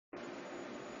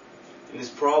In this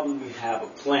problem we have a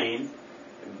plane,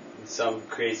 in some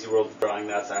crazy world of drawing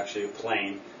that's actually a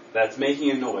plane, that's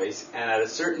making a noise, and at a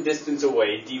certain distance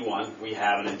away, d1, we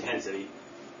have an intensity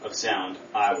of sound,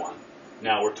 I1.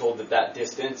 Now we're told that that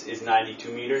distance is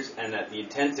 92 meters and that the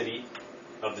intensity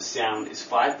of the sound is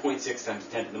 5.6 times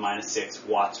 10 to the minus 6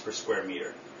 watts per square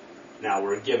meter. Now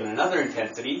we're given another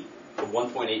intensity of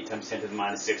 1.8 times 10 to the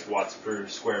minus 6 watts per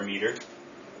square meter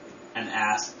and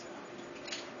asked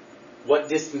what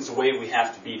distance away we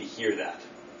have to be to hear that.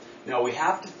 Now we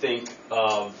have to think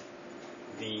of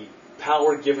the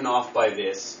power given off by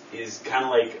this is kind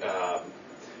of like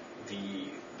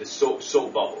the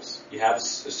soap bubbles. You have a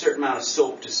certain amount of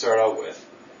soap to start out with,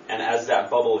 and as that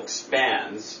bubble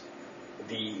expands,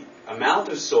 the amount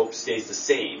of soap stays the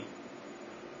same,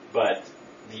 but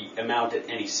the amount at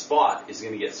any spot is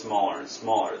going to get smaller and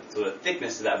smaller. So the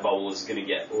thickness of that bubble is going to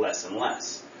get less and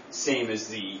less. Same as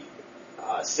the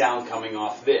sound coming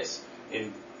off this.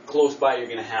 And close by you're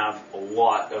going to have a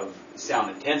lot of sound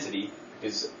intensity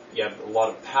because you have a lot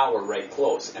of power right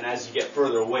close. And as you get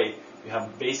further away, you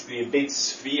have basically a big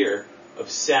sphere of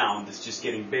sound that's just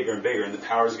getting bigger and bigger, and the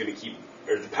power is going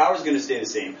to stay the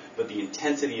same, but the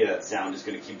intensity of that sound is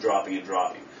going to keep dropping and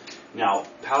dropping. Now,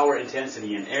 power,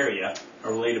 intensity, and area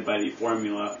are related by the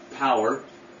formula power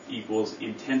equals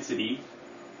intensity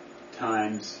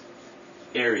times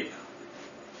area.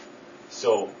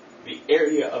 So the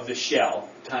area of the shell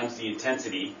times the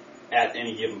intensity at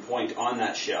any given point on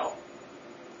that shell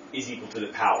is equal to the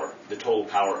power, the total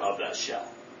power of that shell.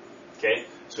 Okay?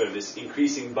 So we have this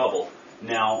increasing bubble.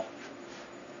 Now,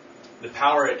 the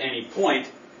power at any point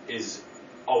is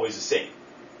always the same.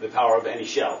 The power of any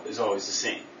shell is always the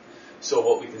same. So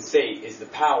what we can say is the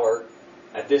power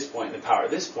at this point and the power at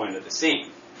this point are the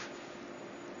same.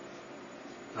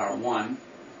 Power 1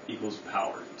 equals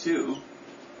power 2,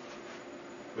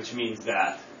 which means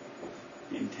that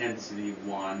the intensity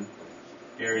 1,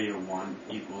 area 1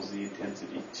 equals the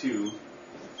intensity 2,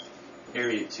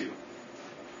 area 2.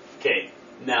 Okay,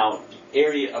 now the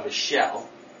area of a shell,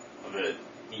 the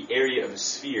area of a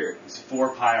sphere, is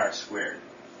 4 pi r squared.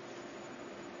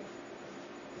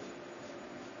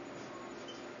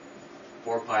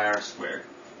 4 pi r squared.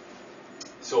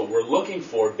 So we're looking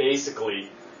for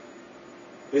basically,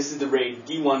 this is the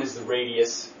d1 is the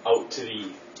radius out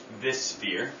to this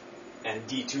sphere, and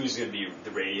d2 is going to be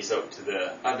the radius out to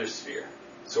the other sphere.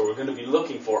 So we're going to be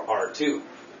looking for r2.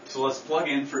 So let's plug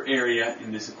in for area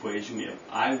in this equation. We have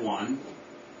I1,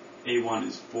 A1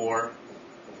 is 4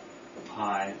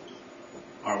 pi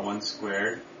r1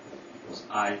 squared equals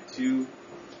I2,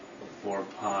 4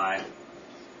 pi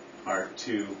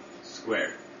r2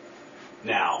 squared.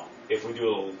 Now, if we do a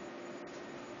little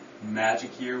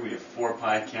magic here, we have 4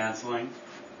 pi canceling,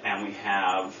 and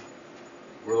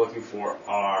we're looking for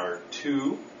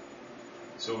r2,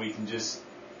 so we can just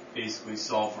basically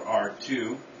solve for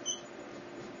r2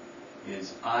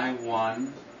 is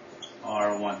I1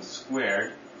 r1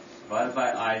 squared divided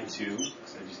by I2,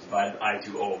 so I just divide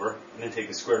I2 over, and then take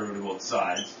the square root of both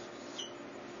sides.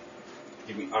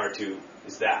 Give me R2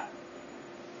 is that.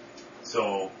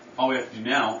 So all we have to do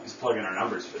now is plug in our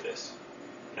numbers for this.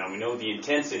 Now we know the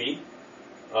intensity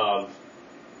of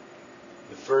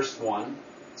the first one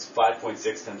is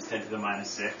 5.6 times 10 to the minus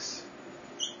 6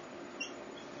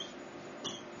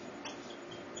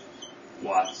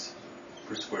 watts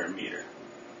per square meter.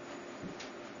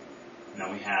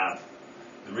 Now we have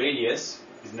the radius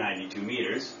is 92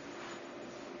 meters,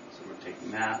 so we're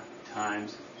taking that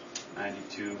times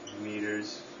 92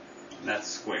 meters, and that's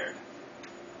squared.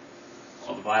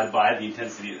 All divided by the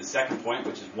intensity at the second point,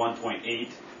 which is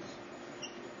 1.8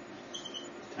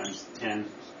 times 10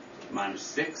 minus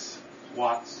 6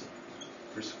 watts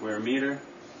per square meter,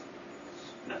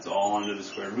 and that's all under the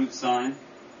square root sign.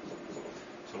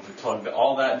 So if we plug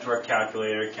all that into our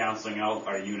calculator, canceling out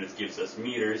our units gives us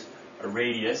meters. Our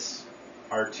radius,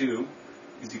 R2,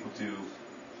 is equal to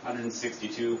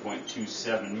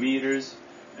 162.27 meters.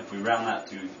 If we round that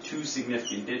to 2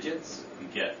 significant digits, we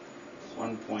get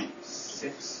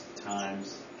 1.6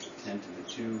 times 10 to the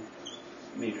 2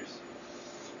 meters.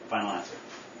 Final answer.